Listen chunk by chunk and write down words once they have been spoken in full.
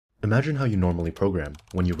Imagine how you normally program.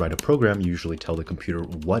 When you write a program, you usually tell the computer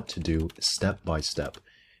what to do step by step.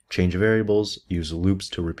 Change variables, use loops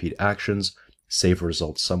to repeat actions, save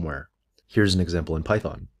results somewhere. Here's an example in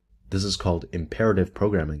Python. This is called imperative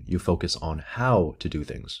programming. You focus on how to do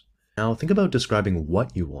things. Now think about describing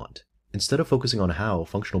what you want. Instead of focusing on how,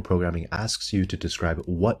 functional programming asks you to describe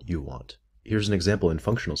what you want. Here's an example in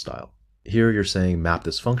functional style. Here you're saying map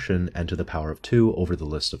this function n to the power of 2 over the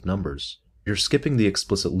list of numbers. You're skipping the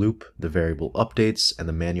explicit loop, the variable updates, and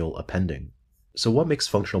the manual appending. So what makes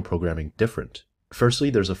functional programming different? Firstly,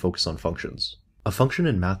 there's a focus on functions. A function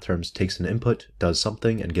in math terms takes an input, does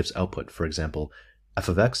something, and gives output. For example, f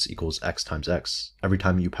of x equals x times x. Every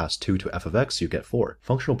time you pass 2 to f of x, you get 4.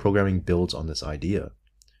 Functional programming builds on this idea.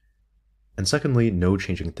 And secondly, no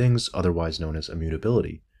changing things, otherwise known as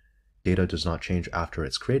immutability. Data does not change after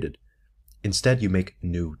it's created. Instead, you make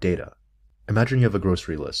new data. Imagine you have a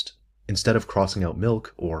grocery list. Instead of crossing out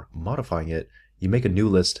milk or modifying it, you make a new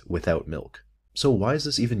list without milk. So why is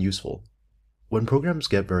this even useful? When programs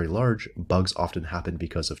get very large, bugs often happen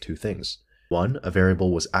because of two things. One, a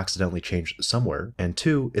variable was accidentally changed somewhere, and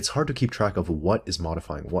two, it's hard to keep track of what is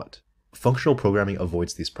modifying what. Functional programming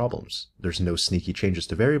avoids these problems. There's no sneaky changes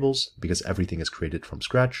to variables because everything is created from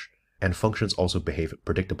scratch, and functions also behave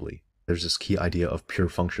predictably. There's this key idea of pure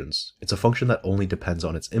functions. It's a function that only depends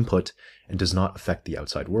on its input and does not affect the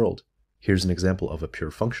outside world. Here's an example of a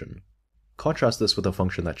pure function. Contrast this with a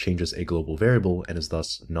function that changes a global variable and is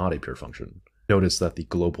thus not a pure function. Notice that the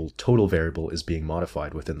global total variable is being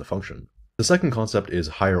modified within the function. The second concept is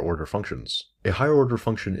higher order functions. A higher order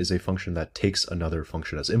function is a function that takes another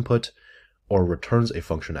function as input, or returns a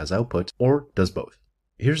function as output, or does both.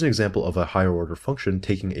 Here's an example of a higher order function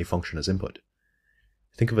taking a function as input.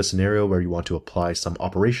 Think of a scenario where you want to apply some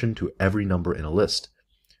operation to every number in a list.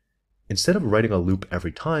 Instead of writing a loop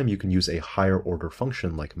every time, you can use a higher order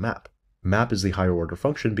function like map. Map is the higher order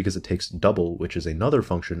function because it takes double, which is another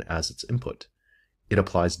function, as its input. It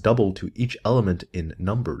applies double to each element in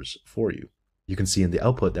numbers for you. You can see in the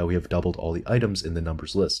output that we have doubled all the items in the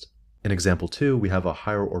numbers list. In example 2, we have a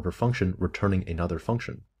higher order function returning another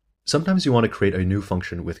function. Sometimes you want to create a new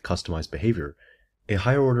function with customized behavior. A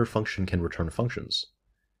higher order function can return functions.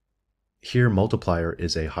 Here, multiplier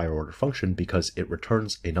is a higher order function because it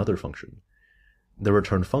returns another function. The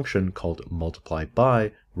return function, called multiply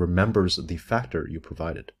by, remembers the factor you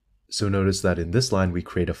provided. So notice that in this line we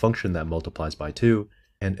create a function that multiplies by 2,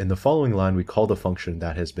 and in the following line we call the function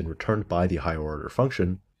that has been returned by the higher order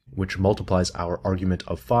function, which multiplies our argument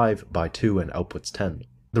of 5 by 2 and outputs 10.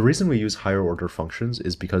 The reason we use higher order functions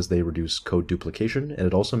is because they reduce code duplication, and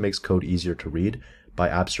it also makes code easier to read by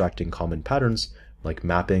abstracting common patterns like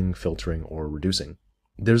mapping, filtering, or reducing.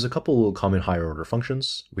 There's a couple common higher order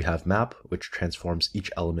functions. We have map, which transforms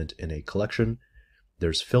each element in a collection.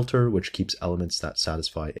 There's filter, which keeps elements that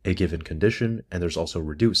satisfy a given condition, and there's also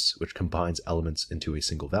reduce, which combines elements into a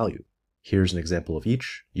single value. Here's an example of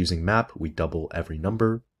each. Using map, we double every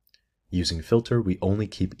number. Using filter, we only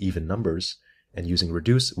keep even numbers, and using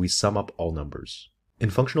reduce, we sum up all numbers. In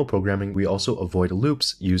functional programming, we also avoid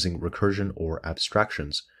loops using recursion or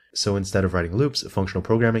abstractions. So instead of writing loops, functional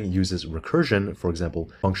programming uses recursion, for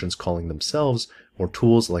example, functions calling themselves, or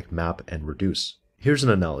tools like map and reduce. Here's an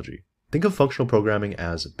analogy. Think of functional programming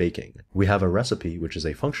as baking. We have a recipe, which is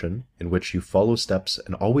a function, in which you follow steps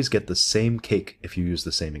and always get the same cake if you use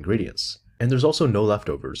the same ingredients. And there's also no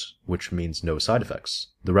leftovers, which means no side effects.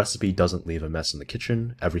 The recipe doesn't leave a mess in the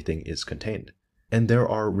kitchen, everything is contained. And there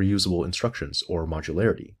are reusable instructions, or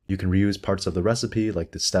modularity. You can reuse parts of the recipe,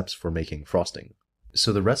 like the steps for making frosting.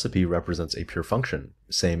 So the recipe represents a pure function.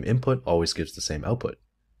 Same input always gives the same output.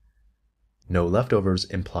 No leftovers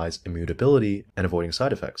implies immutability and avoiding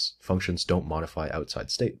side effects. Functions don't modify outside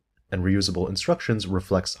state. And reusable instructions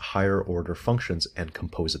reflects higher order functions and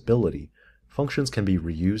composability. Functions can be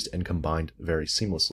reused and combined very seamlessly.